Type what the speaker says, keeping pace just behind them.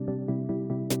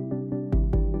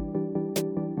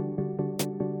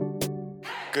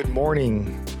Good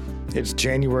morning. It's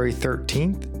January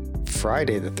 13th,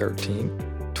 Friday the 13th,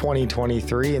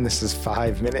 2023, and this is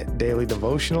 5-Minute Daily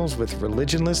Devotionals with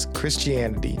Religionless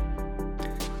Christianity.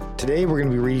 Today we're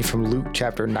going to be reading from Luke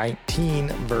chapter 19,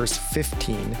 verse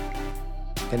 15,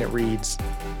 and it reads,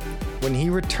 "When he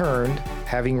returned,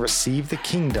 having received the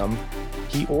kingdom,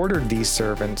 he ordered these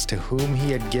servants to whom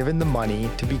he had given the money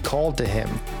to be called to him,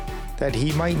 that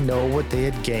he might know what they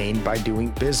had gained by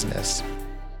doing business."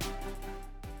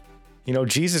 You know,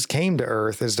 Jesus came to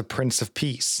earth as the Prince of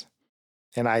Peace.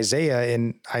 And Isaiah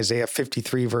in Isaiah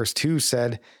 53 verse 2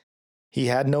 said, "He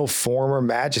had no form or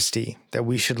majesty that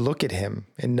we should look at him,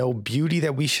 and no beauty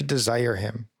that we should desire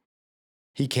him.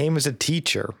 He came as a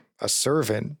teacher, a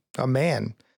servant, a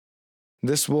man.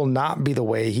 This will not be the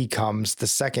way he comes the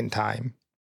second time."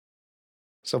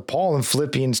 So Paul in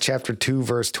Philippians chapter 2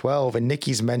 verse 12, and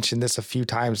Nikki's mentioned this a few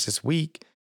times this week,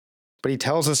 but he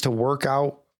tells us to work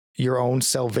out your own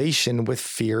salvation with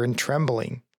fear and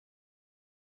trembling.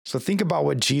 So think about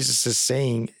what Jesus is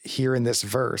saying here in this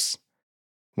verse.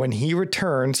 When he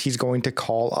returns, he's going to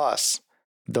call us,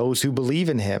 those who believe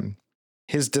in him,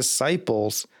 his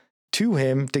disciples, to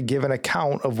him to give an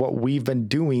account of what we've been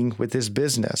doing with his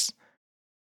business.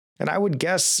 And I would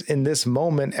guess in this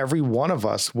moment, every one of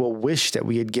us will wish that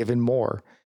we had given more,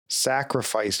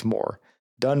 sacrificed more,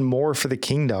 done more for the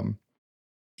kingdom.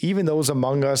 Even those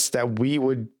among us that we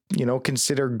would,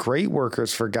 consider great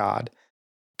workers for God.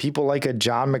 People like a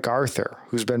John MacArthur,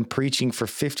 who's been preaching for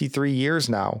 53 years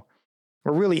now,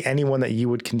 or really anyone that you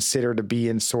would consider to be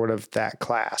in sort of that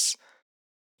class.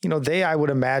 They, I would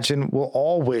imagine, will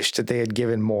all wish that they had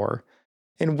given more.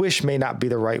 And wish may not be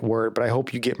the right word, but I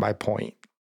hope you get my point.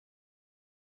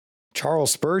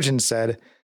 Charles Spurgeon said,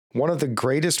 "One of the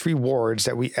greatest rewards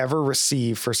that we ever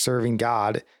receive for serving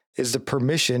God is the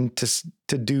permission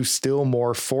to do still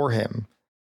more for him."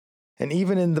 And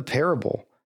even in the parable,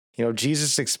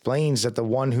 Jesus explains that the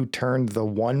one who turned the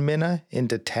 1 mina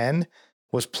into 10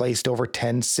 was placed over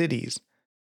 10 cities.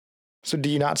 So do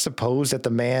you not suppose that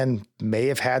the man may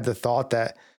have had the thought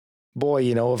that, boy,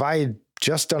 if I had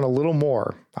just done a little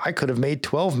more, I could have made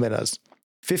 12 minas,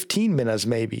 15 minas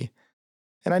maybe.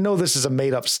 And I know this is a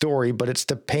made-up story, but it's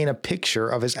to paint a picture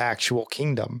of his actual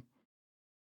kingdom.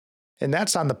 And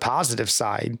that's on the positive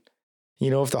side.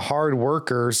 If the hard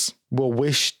workers will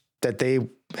wish that they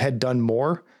had done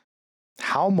more,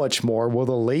 how much more will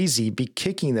the lazy be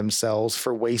kicking themselves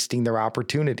for wasting their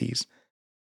opportunities?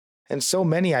 And so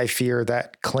many, I fear,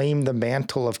 that claim the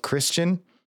mantle of Christian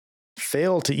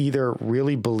fail to either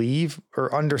really believe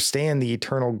or understand the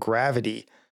eternal gravity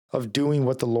of doing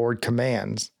what the Lord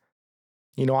commands.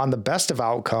 On the best of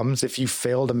outcomes, if you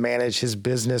fail to manage his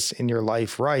business in your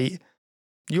life right,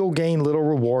 you'll gain little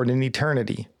reward in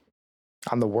eternity.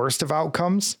 On the worst of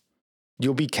outcomes,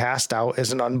 you'll be cast out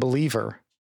as an unbeliever.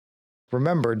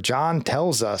 Remember, John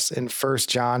tells us in 1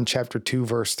 John chapter 2,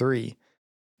 verse 3,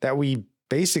 that we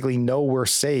basically know we're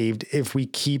saved if we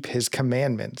keep his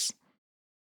commandments.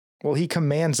 Well, he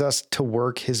commands us to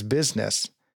work his business.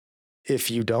 If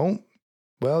you don't,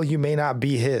 well, you may not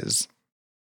be his.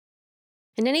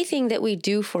 And anything that we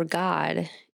do for God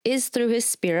is through his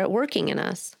Spirit working in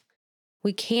us.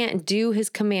 We can't do his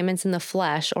commandments in the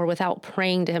flesh or without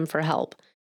praying to him for help.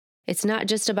 It's not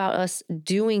just about us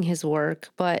doing his work,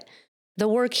 but the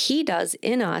work he does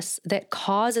in us that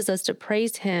causes us to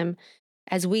praise him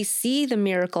as we see the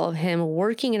miracle of him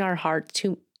working in our hearts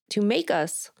to make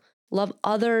us love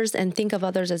others and think of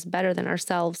others as better than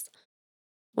ourselves.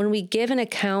 When we give an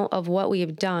account of what we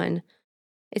have done,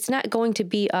 it's not going to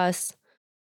be us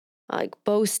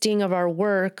boasting of our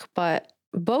work, but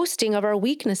boasting of our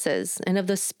weaknesses and of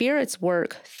the Spirit's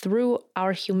work through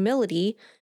our humility,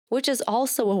 which is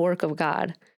also a work of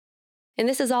God. And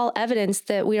this is all evidence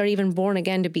that we are even born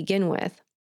again to begin with.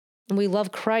 And we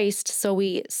love Christ, so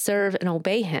we serve and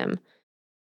obey him.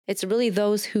 It's really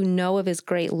those who know of his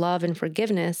great love and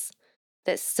forgiveness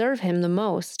that serve him the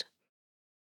most.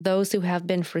 Those who have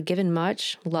been forgiven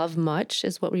much, love much,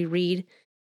 is what we read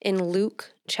in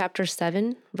Luke chapter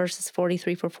 7, verses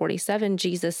 43-47,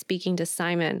 Jesus speaking to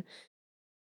Simon.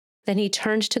 Then he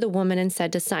turned to the woman and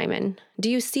said to Simon, "Do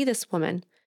you see this woman?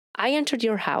 I entered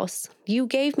your house. You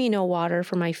gave me no water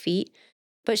for my feet,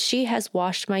 but she has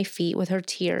washed my feet with her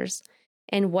tears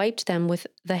and wiped them with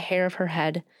the hair of her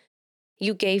head.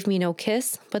 You gave me no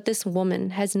kiss, but this woman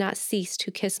has not ceased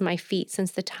to kiss my feet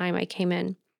since the time I came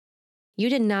in. You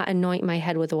did not anoint my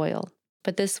head with oil,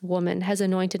 but this woman has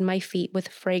anointed my feet with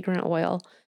fragrant oil.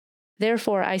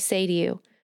 Therefore I say to you,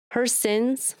 her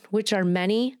sins, which are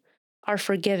many, are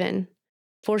forgiven,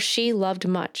 for she loved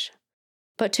much.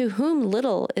 But to whom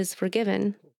little is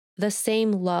forgiven, the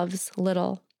same loves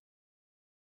little.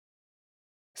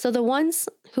 So the ones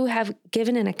who have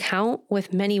given an account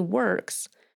with many works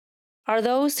are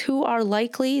those who are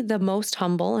likely the most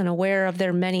humble and aware of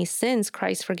their many sins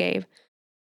Christ forgave.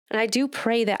 And I do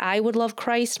pray that I would love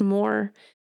Christ more.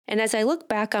 And as I look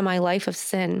back on my life of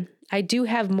sin, I do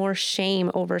have more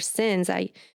shame over sins I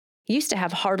used to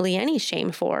have hardly any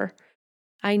shame for.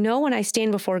 I know when I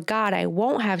stand before God, I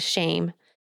won't have shame.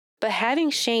 But having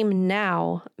shame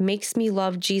now makes me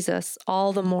love Jesus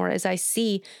all the more as I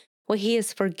see what he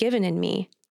has forgiven in me.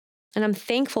 And I'm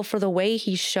thankful for the way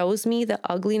he shows me the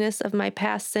ugliness of my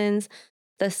past sins,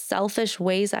 the selfish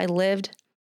ways I lived.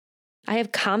 I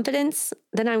have confidence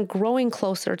that I'm growing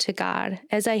closer to God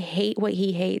as I hate what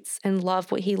he hates and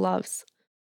love what he loves.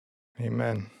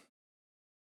 Amen.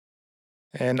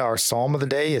 And our psalm of the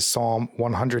day is Psalm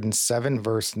 107,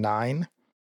 verse 9.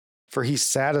 For he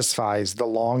satisfies the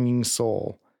longing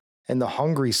soul, and the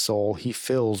hungry soul he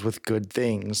fills with good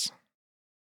things.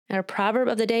 Our proverb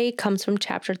of the day comes from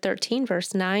chapter 13,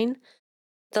 verse 9.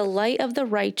 The light of the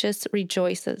righteous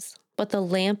rejoices, but the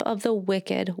lamp of the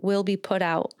wicked will be put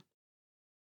out.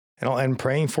 And I'll end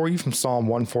praying for you from Psalm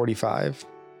 145.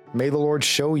 May the Lord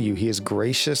show you he is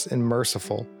gracious and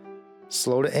merciful,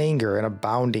 slow to anger and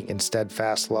abounding in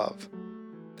steadfast love,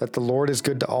 that the Lord is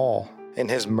good to all, and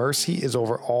his mercy is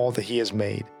over all that he has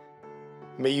made.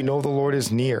 May you know the Lord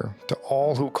is near to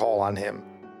all who call on him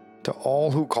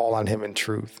in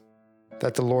truth,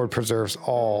 that the Lord preserves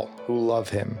all who love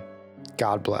him.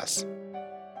 God bless.